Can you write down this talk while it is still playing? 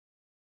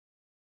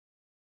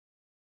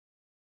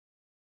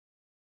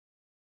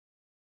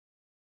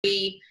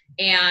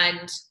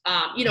and,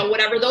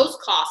 whatever those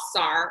costs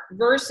are,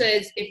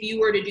 versus if you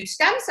were to do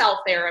stem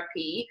cell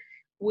therapy,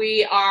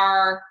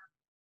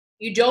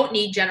 you don't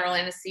need general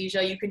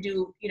anesthesia. You can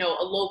do,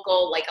 a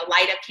local, like a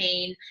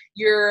lidocaine.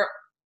 You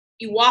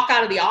walk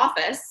out of the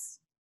office.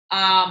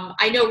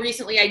 I know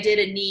recently I did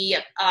a knee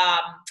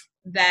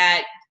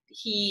that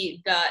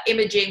the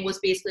imaging was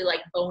basically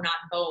like bone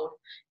on bone,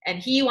 and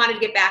he wanted to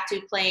get back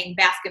to playing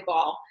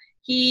basketball.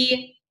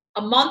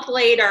 A month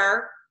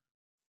later,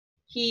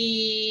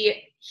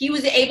 he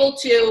was able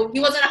to, he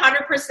wasn't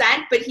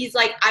 100%, but he's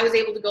like, I was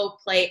able to go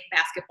play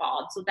basketball.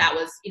 And so that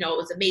was, it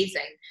was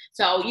amazing.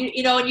 So, and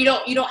you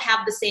don't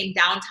have the same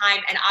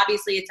downtime, and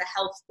obviously it's a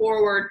health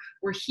forward.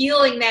 We're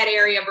healing that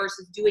area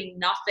versus doing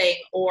nothing,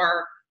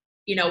 or,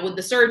 with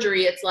the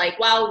surgery, it's like,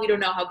 well, we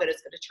don't know how good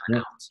it's going to turn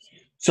out.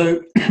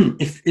 So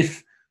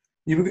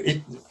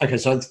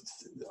so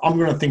I'm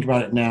going to think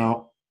about it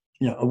now,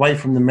 away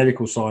from the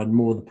medical side,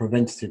 more the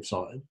preventative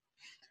side.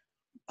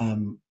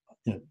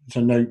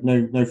 So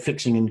no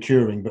fixing and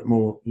curing, but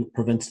more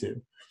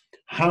preventative.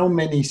 How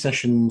many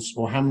sessions,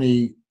 or how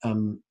many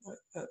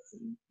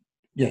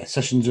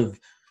sessions of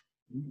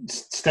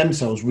stem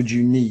cells would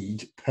you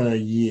need per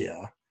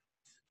year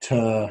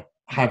to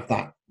have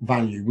that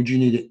value? Would you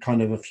need it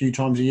kind of a few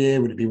times a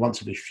year? Would it be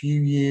once every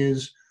few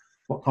years?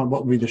 What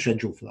would be the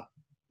schedule for that?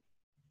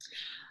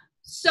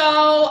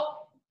 So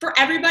for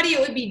everybody, it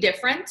would be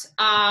different,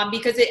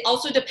 because it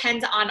also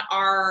depends on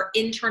our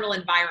internal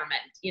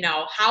environment.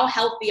 How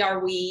healthy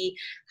are we?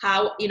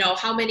 How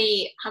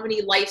many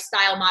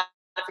lifestyle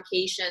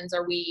modifications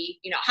are we?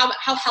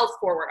 How health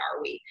forward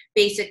are we,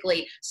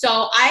 basically?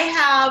 So I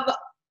have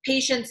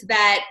patients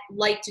that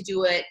like to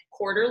do it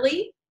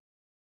quarterly.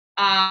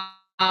 I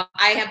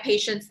have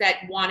patients that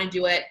want to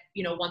do it,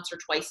 once or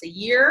twice a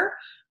year.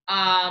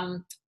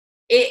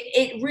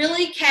 It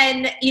really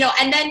can,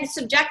 and then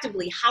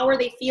subjectively, how are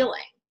they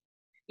feeling?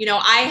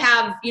 I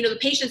have, the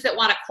patients that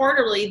want it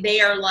quarterly,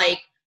 they are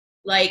like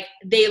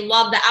they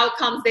love the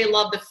outcomes. They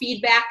love the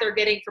feedback they're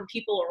getting from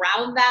people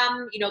around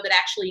them, that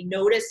actually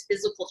notice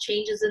physical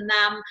changes in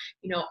them,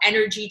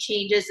 energy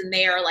changes, and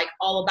they are like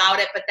all about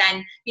it. But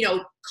then,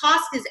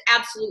 cost is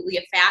absolutely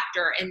a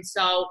factor. And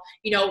so,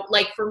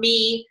 like for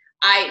me,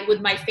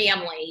 with my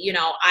family,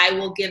 I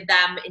will give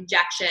them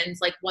injections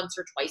like once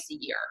or twice a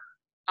year.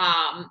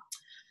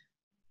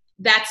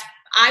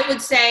 I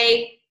would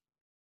say,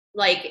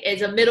 like,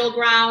 as a middle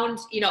ground,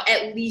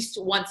 at least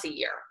once a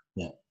year.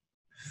 Yeah.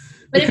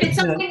 But if it's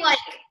something like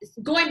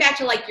going back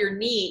to like your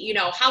knee,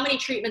 how many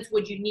treatments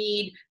would you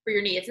need for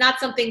your knee? It's not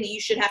something that you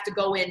should have to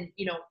go in,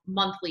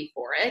 monthly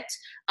for it.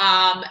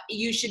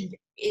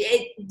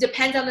 It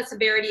depends on the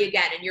severity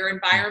again in your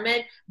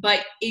environment,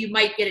 but you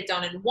might get it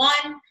done in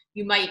one.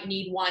 You might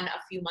need one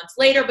a few months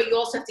later, but you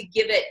also have to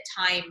give it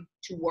time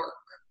to work.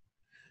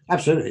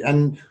 Absolutely.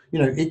 And,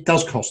 it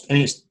does cost, and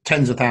it's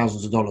tens of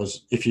thousands of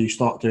dollars if you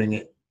start doing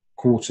it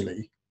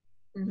quarterly.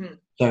 Mm-hmm.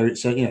 So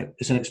it's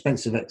it's an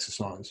expensive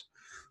exercise.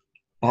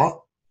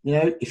 But,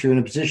 if you're in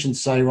a position to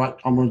say, right,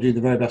 I'm going to do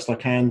the very best I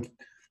can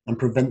and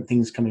prevent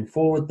things coming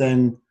forward,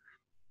 then,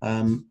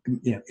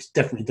 it's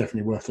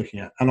definitely worth looking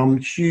at. And I'm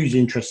hugely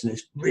interested in it.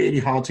 It's really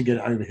hard to get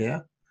it over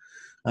here.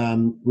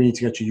 We need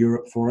to go to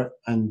Europe for it.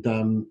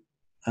 And,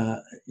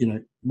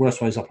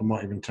 worst ways up, I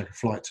might even take a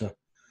flight to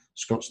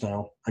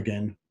Scottsdale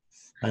again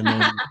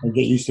and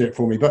get used to it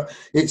for me. But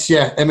it's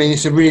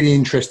a really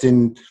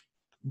interesting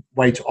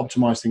way to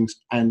optimize things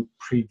and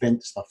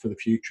prevent stuff for the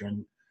future.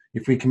 And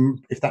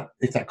if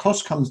that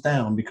cost comes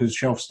down because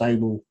shelf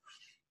stable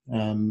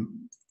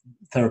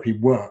therapy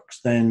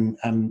works, then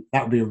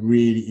that would be a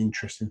really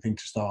interesting thing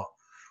to start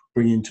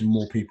bringing into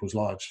more people's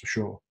lives, for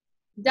sure.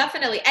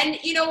 Definitely. And,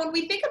 when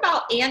we think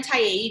about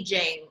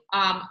anti-aging,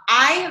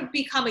 I have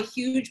become a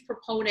huge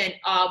proponent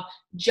of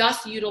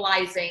just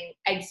utilizing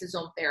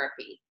exosome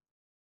therapy.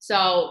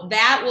 So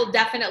that will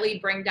definitely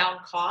bring down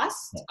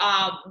cost.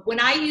 When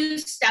I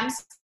use stem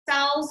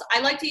cells, I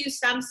like to use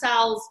stem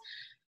cells.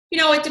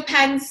 It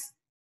depends.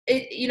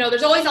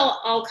 There's always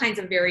all kinds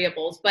of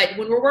variables. But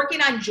when we're working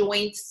on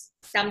joints,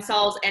 stem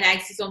cells and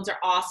exosomes are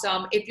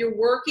awesome. If you're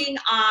working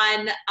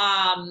on,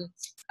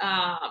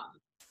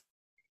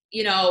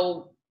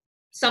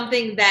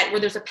 something where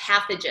there's a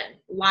pathogen,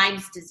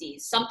 Lyme's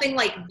disease, something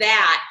like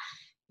that,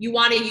 you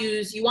want to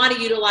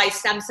utilize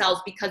stem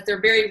cells because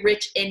they're very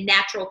rich in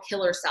natural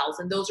killer cells,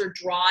 and those are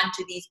drawn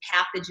to these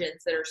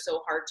pathogens that are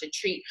so hard to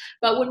treat.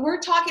 But when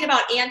we're talking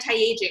about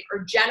anti-aging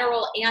or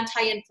general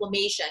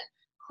anti-inflammation,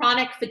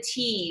 chronic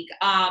fatigue,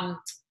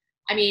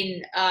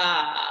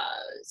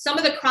 some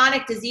of the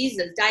chronic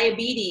diseases,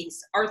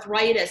 diabetes,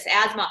 arthritis,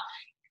 asthma,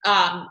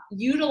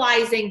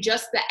 utilizing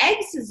just the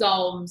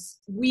exosomes,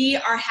 we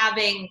are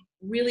having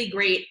really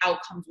great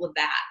outcomes with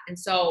that. And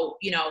so,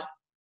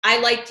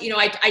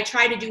 I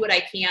try to do what I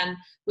can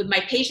with my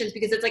patients,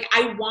 because it's like,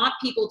 I want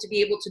people to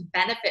be able to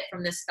benefit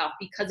from this stuff,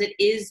 because it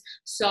is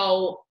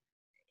so,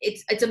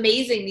 it's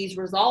amazing, these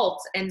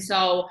results. And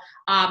so,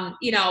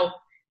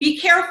 be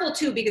careful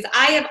too, because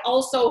I have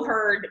also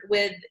heard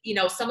with,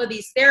 some of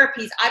these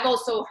therapies, I've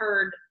also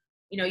heard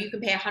you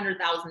can pay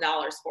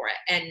 $100,000 for it.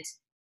 And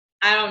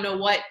I don't know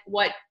what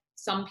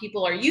some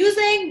people are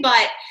using,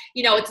 but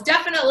it's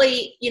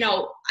definitely,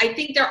 I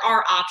think there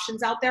are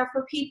options out there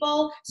for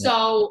people.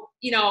 So,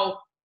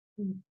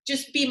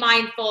 just be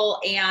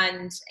mindful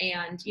and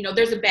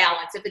there's a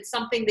balance. If it's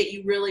something that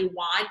you really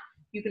want,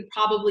 you can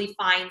probably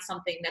find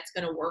something that's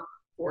going to work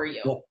for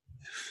you. Yeah.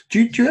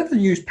 Do you ever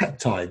use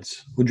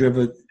peptides? Would you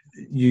ever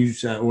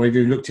use, or have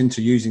you looked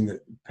into using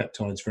the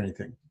peptides for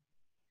anything?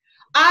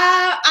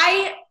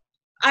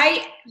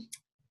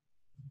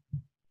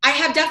 I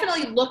have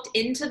definitely looked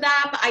into them.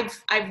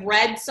 I've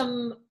read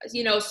some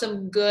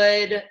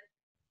good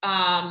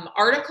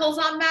articles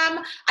on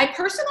them. I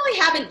personally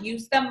haven't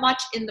used them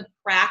much in the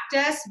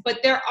practice,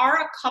 but there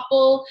are a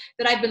couple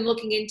that I've been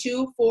looking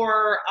into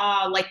for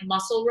like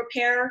muscle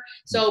repair.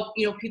 So,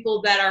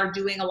 people that are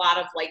doing a lot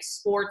of like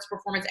sports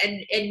performance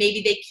and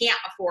maybe they can't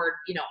afford,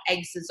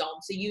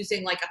 exosome. So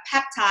using like a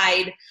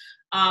peptide,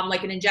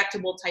 like an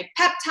injectable type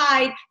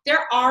peptide,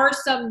 there are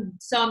some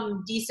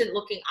decent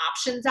looking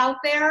options out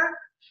there.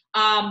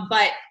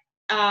 But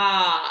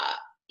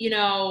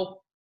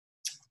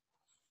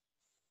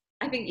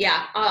I think,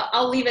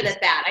 I'll leave it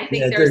at that. I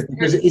think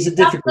it's a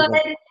difficult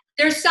one.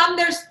 There's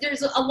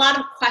a lot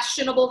of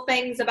questionable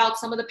things about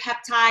some of the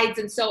peptides.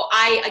 And so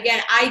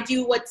I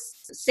do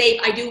what's safe.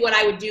 I do what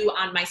I would do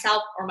on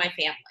myself or my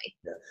family.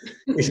 Yeah.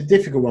 It's a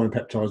difficult one with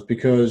peptides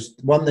because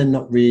one, they're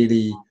not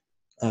really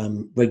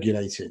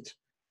regulated,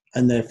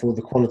 and therefore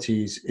the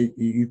qualities,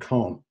 you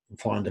can't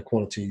find a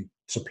quality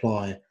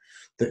supply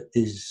that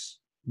is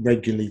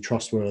regularly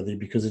trustworthy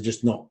because they're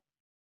just not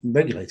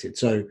regulated.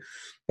 So,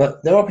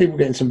 but there are people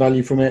getting some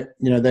value from it.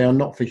 They are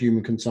not for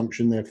human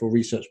consumption; they're for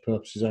research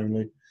purposes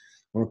only.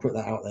 I want to put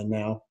that out there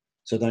now,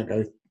 so don't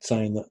go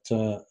saying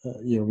that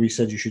we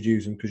said you should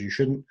use them because you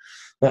shouldn't.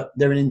 But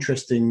they're an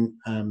interesting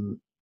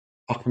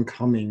up and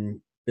coming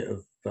bit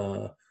of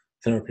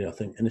therapy, I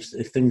think. And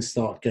if things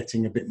start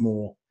getting a bit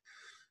more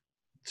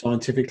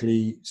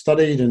scientifically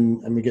studied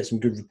and we get some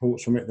good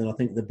reports from it, then I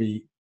think there'll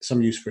be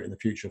some use for it in the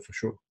future for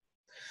sure.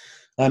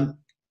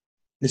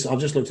 Listen,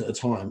 I've just looked at the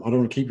time. I don't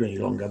want to keep you any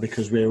longer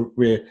because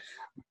we're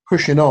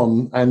pushing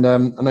on, and I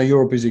know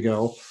you're a busy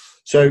girl.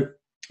 So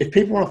if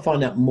people want to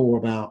find out more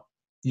about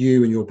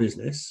you and your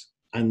business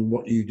and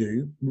what you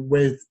do,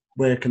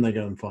 where can they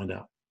go and find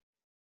out?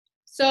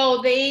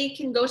 So they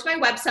can go to my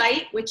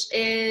website, which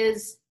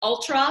is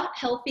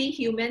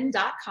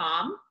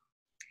ultrahealthyhuman.com.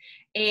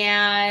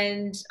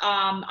 And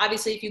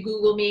obviously, if you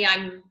Google me,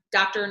 I'm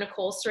Dr.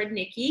 Nicole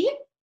Srednicki.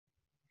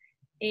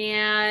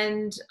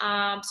 And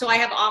so I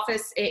have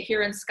office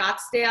here in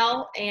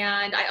Scottsdale,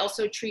 and I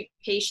also treat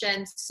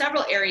patients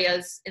several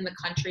areas in the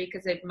country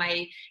because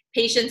my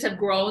patients have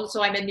grown.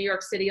 So I'm in New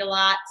York City a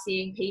lot,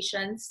 seeing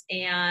patients,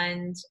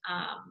 and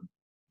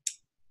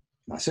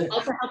that's it.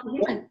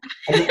 Human.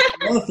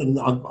 Another thing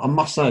that I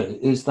must say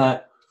is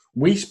that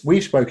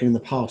we've spoken in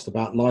the past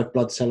about live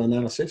blood cell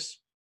analysis.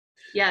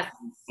 Yes.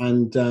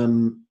 And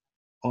I'm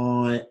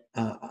not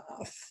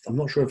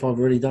sure if I've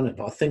already done it,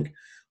 but I think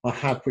I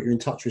have put you in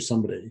touch with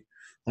somebody,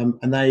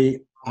 and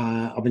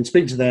I've been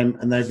speaking to them,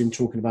 and they've been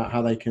talking about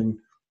how they can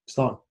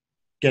start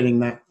getting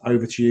that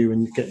over to you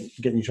and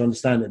getting you to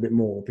understand it a bit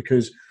more.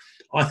 Because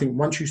I think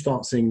once you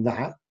start seeing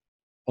that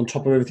on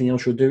top of everything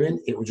else you're doing,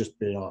 it will just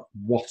be like,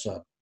 what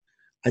a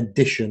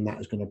addition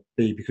that is going to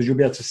be, because you'll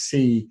be able to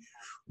see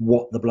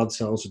what the blood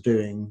cells are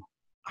doing,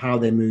 how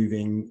they're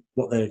moving,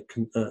 what their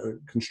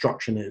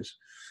construction is,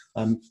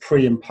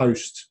 pre and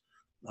post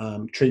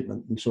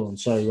treatment and so on.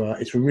 So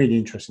it's a really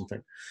interesting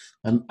thing,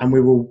 and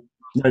we will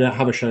no doubt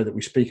have a show that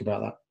we speak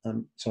about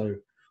that. So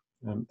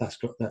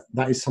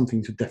that is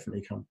something to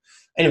definitely come.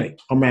 Anyway,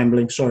 I'm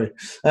rambling. Sorry.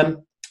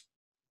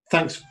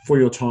 Thanks for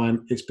your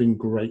time. It's been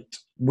great.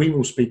 We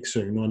will speak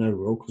soon. I know we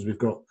will, because we've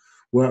got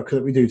work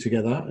that we do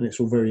together, and it's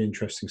all very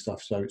interesting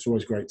stuff. So it's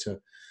always great to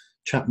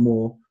chat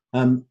more.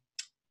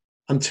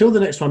 Until the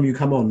next time you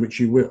come on, which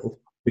you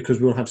will, because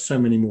we'll have so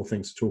many more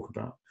things to talk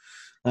about.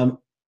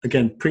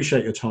 Again,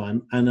 appreciate your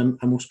time, and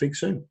we'll speak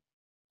soon.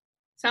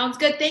 Sounds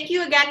good. Thank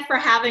you again for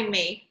having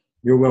me.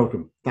 You're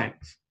welcome.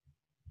 Thanks.